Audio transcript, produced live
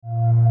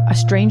a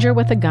stranger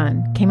with a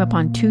gun came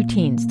upon two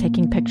teens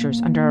taking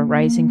pictures under a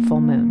rising full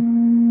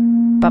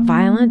moon. But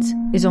violence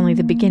is only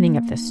the beginning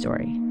of this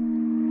story.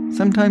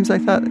 Sometimes I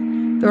thought,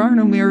 there are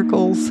no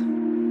miracles.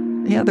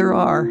 Yeah, there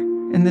are,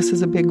 and this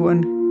is a big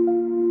one.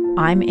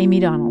 I'm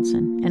Amy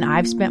Donaldson, and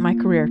I've spent my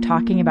career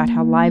talking about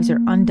how lives are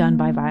undone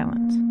by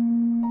violence.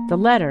 The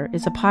Letter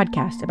is a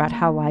podcast about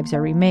how lives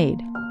are remade.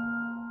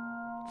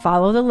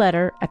 Follow The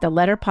Letter at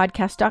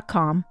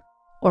theletterpodcast.com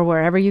or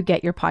wherever you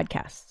get your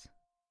podcasts.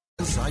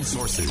 Inside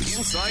Sources.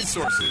 Inside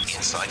Sources.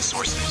 Inside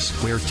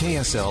Sources. Where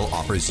KSL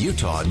offers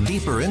Utah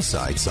deeper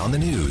insights on the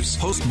news.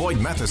 Host Boyd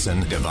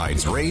Matheson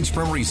divides rage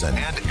from reason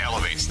and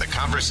elevates the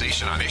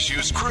conversation on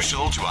issues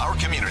crucial to our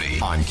community.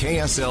 On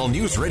KSL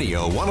News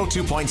Radio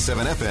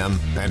 102.7 FM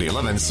and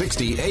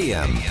 1160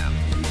 AM.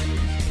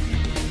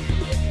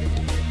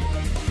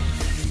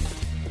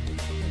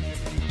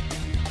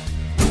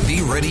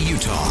 Be Ready,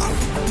 Utah.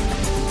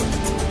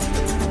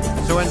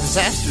 So when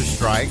disaster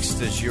strikes,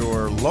 does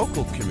your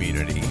local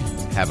community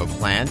have a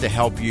plan to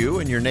help you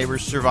and your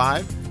neighbors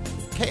survive?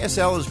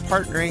 KSL is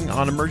partnering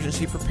on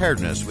emergency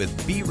preparedness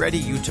with Be Ready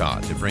Utah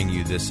to bring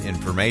you this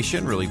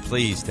information. Really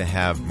pleased to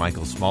have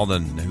Michael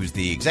Smalden, who's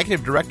the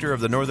Executive Director of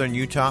the Northern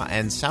Utah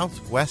and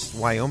Southwest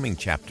Wyoming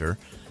chapter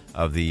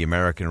of the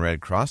American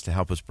Red Cross, to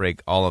help us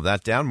break all of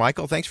that down.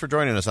 Michael, thanks for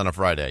joining us on a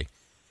Friday.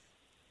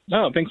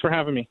 No, thanks for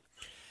having me.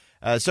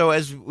 So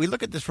as we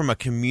look at this from a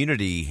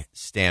community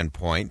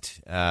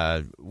standpoint,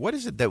 what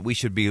is it that we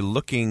should be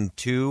looking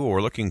to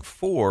or looking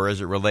for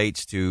as it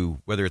relates to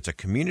whether it's a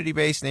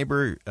community-based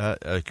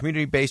a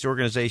community-based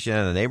organization,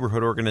 a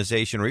neighborhood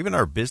organization, or even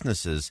our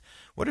businesses?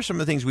 What are some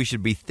of the things we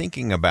should be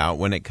thinking about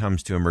when it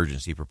comes to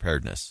emergency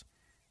preparedness?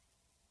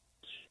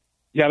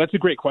 Yeah, that's a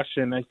great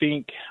question. I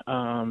think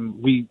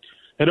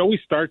it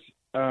always starts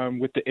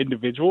with the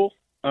individual.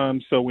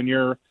 So when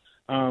you're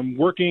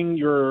working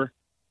your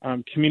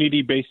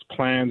community-based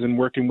plans and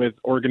working with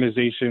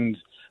organizations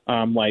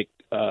like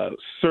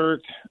CERT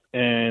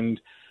and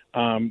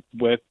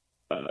with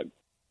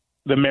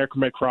the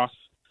American Red Cross,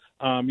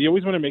 you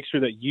always want to make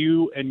sure that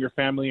you and your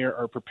family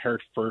are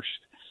prepared first.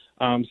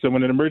 So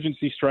when an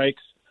emergency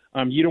strikes,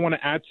 you don't want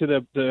to add to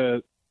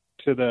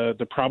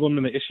the problem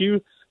and the issue.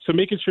 So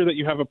making sure that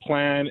you have a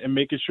plan and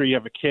making sure you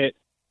have a kit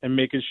and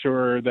making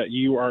sure that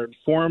you are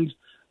informed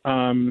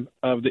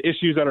of the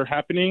issues that are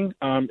happening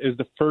is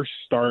the first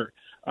start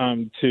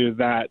to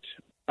that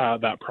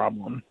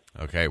problem.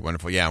 Okay,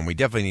 wonderful. Yeah, and we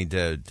definitely need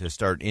to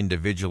start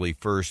individually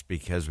first,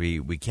 because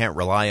we can't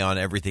rely on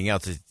everything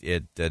else.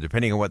 It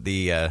depending on what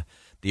the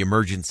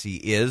emergency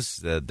is,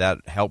 that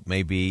help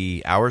may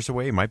be hours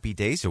away, might be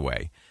days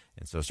away.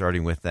 And so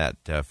starting with that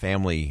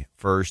family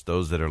first,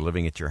 those that are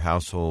living at your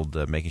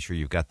household, making sure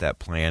you've got that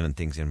plan and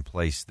things in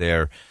place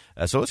there.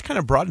 So let's kind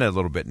of broaden it a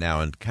little bit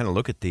now and kind of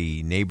look at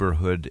the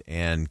neighborhood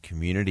and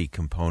community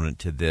component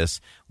to this.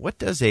 What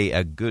does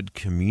a good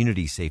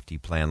community safety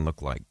plan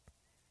look like?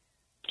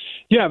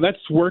 Yeah,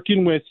 that's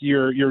working with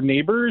your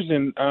neighbors.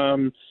 And,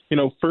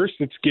 first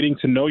it's getting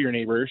to know your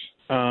neighbors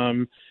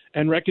and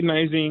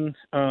recognizing,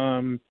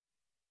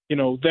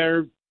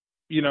 their,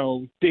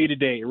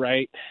 day-to-day,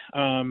 right?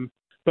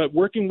 But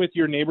working with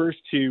your neighbors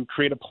to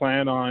create a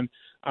plan on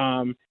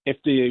if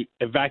the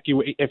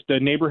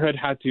neighborhood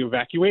had to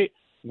evacuate,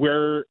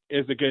 where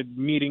is a good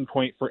meeting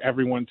point for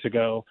everyone to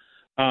go?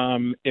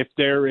 If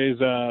there is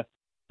to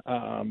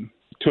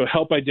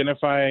help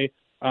identify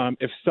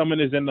if someone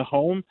is in the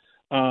home,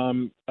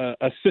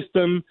 a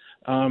system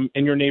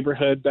in your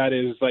neighborhood that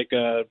is like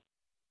a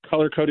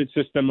color-coded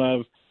system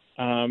of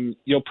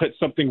you'll put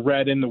something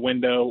red in the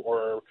window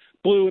or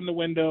blue in the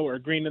window or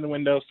green in the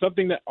window,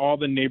 something that all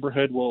the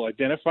neighborhood will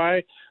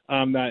identify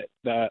that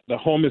the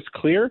home is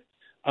clear,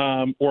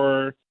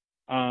 or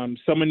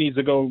someone needs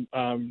to go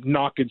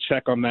knock and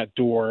check on that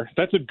door.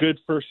 That's a good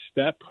first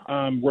step,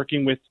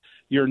 working with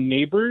your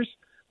neighbors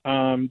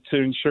to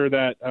ensure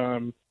that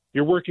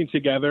you're working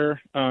together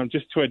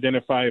just to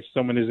identify if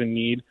someone is in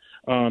need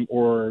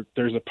or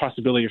there's a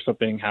possibility of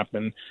something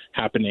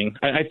happening.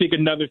 I think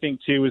another thing,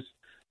 too,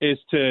 is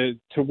to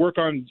work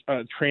on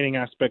training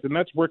aspect, and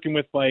that's working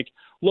with like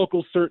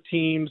local CERT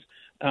teams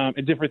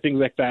and different things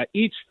like that.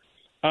 Each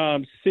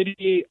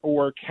city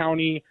or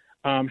county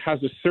has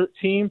a CERT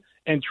team,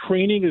 and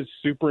training is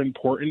super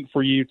important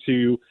for you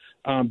to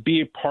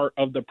be a part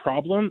of the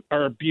problem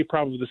or be a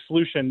part of the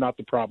solution, not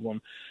the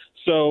problem.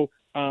 So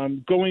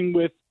going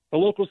with a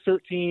local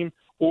CERT team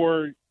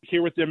or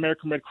here with the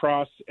American Red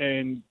Cross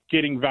and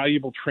getting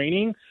valuable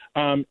training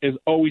is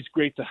always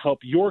great to help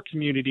your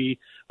community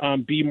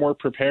be more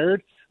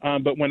prepared.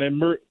 But when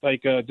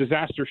a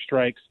disaster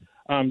strikes,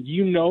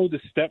 the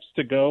steps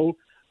to go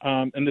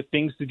and the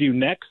things to do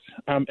next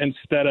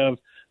instead of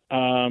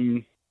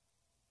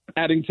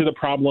adding to the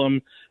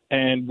problem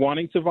and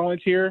wanting to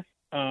volunteer.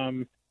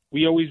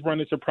 We always run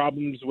into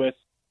problems with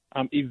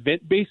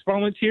event-based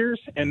volunteers,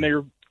 and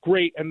they're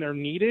great and they're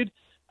needed,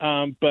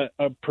 but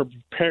a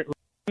prepared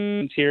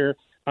volunteer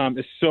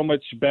is so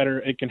much better.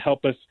 It can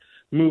help us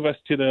move us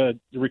to the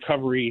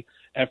recovery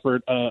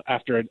effort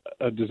after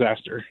a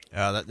disaster.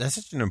 That's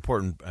such an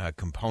important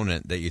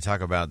component that you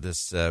talk about.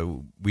 This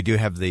we do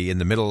have in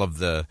the middle of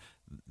the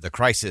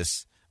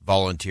crisis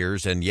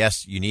volunteers, and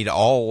yes, you need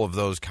all of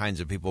those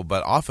kinds of people,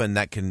 but often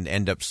that can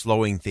end up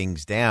slowing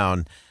things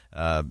down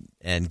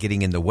and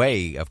getting in the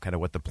way of kind of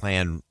what the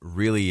plan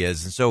really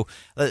is. And so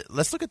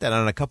let's look at that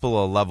on a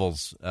couple of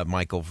levels,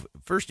 Michael.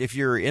 First, if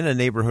you're in a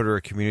neighborhood or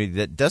a community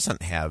that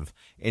doesn't have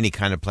any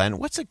kind of plan,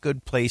 what's a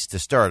good place to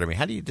start? I mean,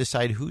 how do you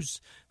decide who's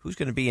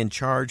going to be in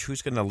charge,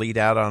 who's going to lead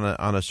out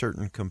on a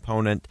certain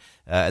component,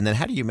 and then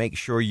how do you make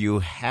sure you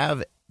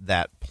have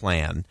that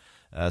plan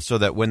so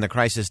that when the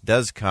crisis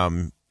does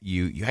come,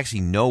 you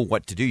actually know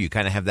what to do? You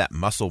kind of have that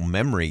muscle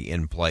memory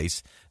in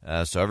place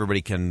so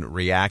everybody can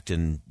react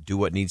and do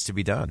what needs to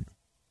be done.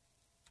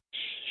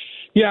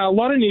 Yeah, a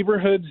lot of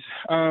neighborhoods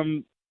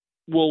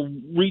will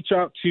reach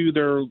out to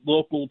their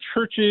local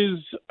churches,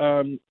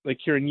 like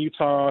here in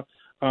Utah,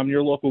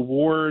 your local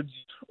wards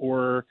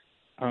or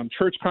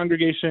church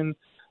congregation.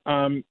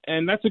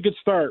 And that's a good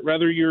start.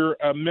 Whether you're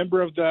a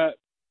member of that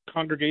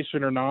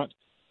congregation or not,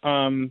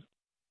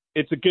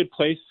 it's a good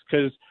place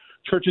because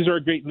churches are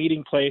a great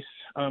meeting place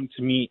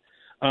to meet.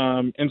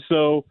 And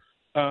so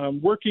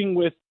working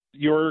with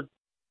your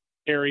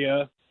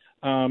area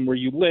where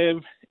you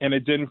live and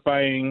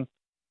identifying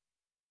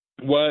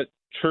what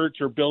church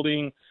or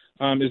building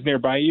is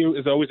nearby you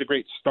is always a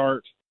great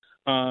start.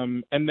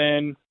 And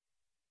then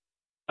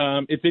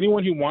it's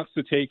anyone who wants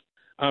to take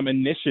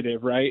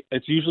initiative, right?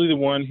 It's usually the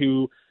one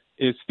who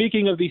is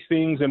speaking of these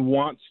things and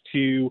wants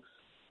to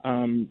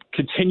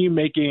continue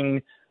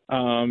making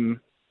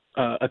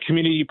a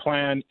community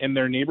plan in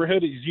their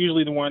neighborhood. Is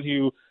usually the one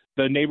who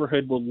the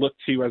neighborhood will look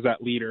to as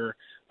that leader,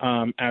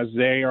 as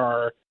they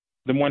are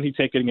the one who's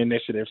taking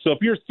initiative. So if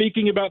you're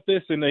thinking about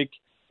this and like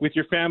with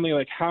your family,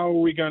 like how are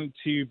we going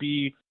to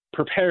be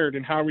prepared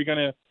and how are we going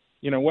to,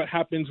 what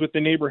happens with the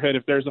neighborhood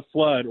if there's a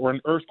flood or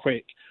an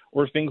earthquake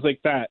or things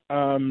like that?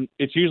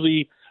 It's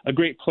usually a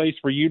great place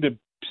for you to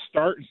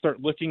start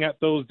looking at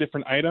those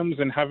different items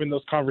and having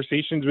those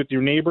conversations with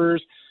your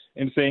neighbors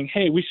and saying,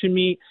 hey, we should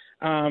meet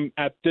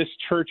at this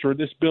church or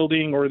this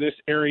building or this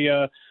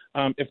area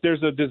if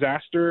there's a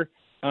disaster,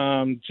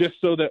 just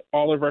so that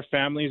all of our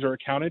families are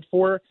accounted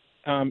for.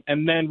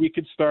 And then we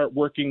could start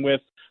working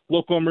with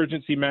local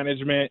emergency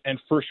management and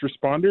first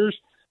responders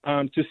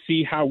to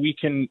see how we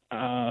can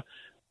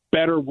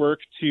better work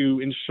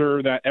to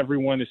ensure that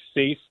everyone is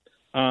safe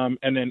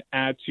and then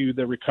add to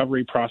the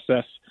recovery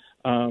process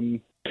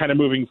kind of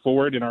moving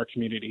forward in our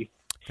community.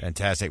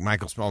 Fantastic.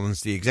 Michael Spaulding's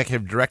the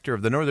Executive Director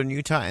of the Northern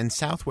Utah and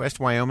Southwest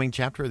Wyoming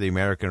chapter of the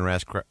American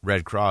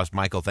Red Cross.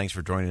 Michael, thanks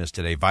for joining us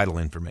today. Vital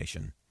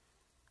information.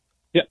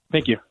 Yeah,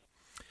 thank you.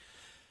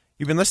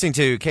 You've been listening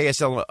to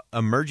KSL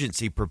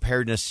Emergency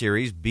Preparedness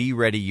Series, Be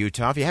Ready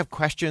Utah. If you have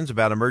questions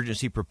about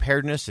emergency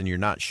preparedness and you're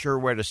not sure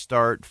where to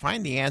start,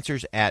 find the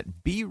answers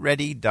at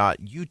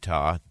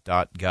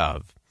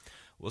beready.utah.gov.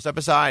 We'll step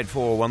aside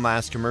for one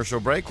last commercial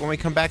break. When we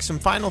come back, some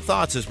final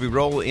thoughts as we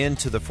roll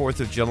into the 4th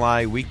of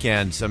July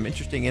weekend. Some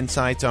interesting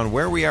insights on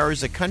where we are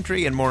as a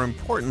country, and more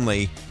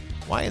importantly,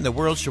 why in the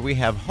world should we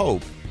have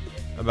hope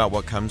about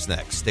what comes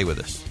next? Stay with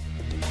us.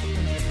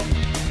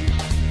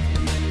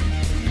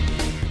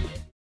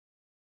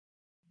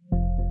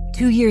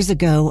 Two years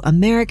ago,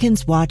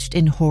 Americans watched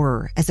in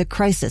horror as a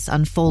crisis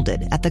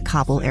unfolded at the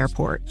Kabul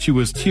airport. She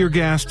was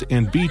tear-gassed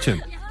and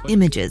beaten.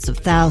 Images of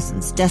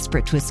thousands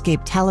desperate to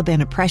escape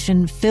Taliban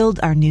oppression filled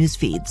our news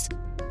feeds.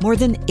 More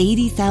than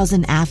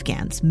 80,000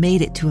 Afghans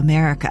made it to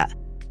America.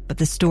 But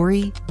the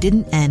story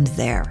didn't end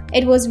there.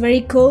 It was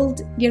very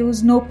cold. There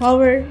was no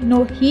power,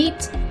 no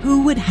heat.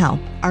 Who would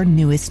help our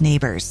newest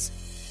neighbors?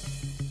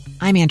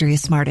 I'm Andrea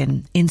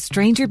Smartin. In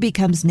Stranger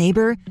Becomes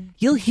Neighbor,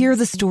 you'll hear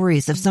the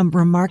stories of some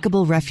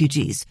remarkable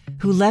refugees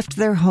who left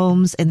their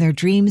homes and their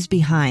dreams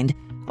behind,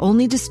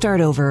 only to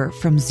start over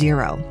from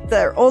zero.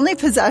 Their only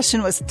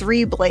possession was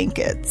 3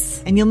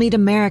 blankets. And you'll meet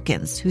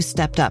Americans who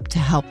stepped up to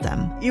help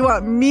them. You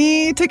want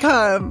me to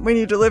come when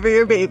you deliver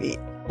your baby.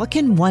 What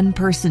can one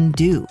person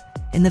do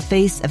in the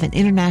face of an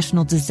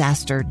international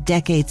disaster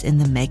decades in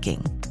the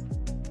making?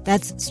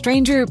 That's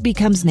Stranger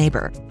Becomes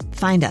Neighbor.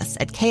 Find us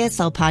at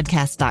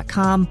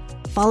kslpodcast.com.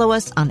 Follow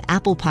us on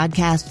Apple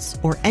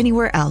Podcasts or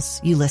anywhere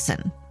else you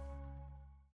listen.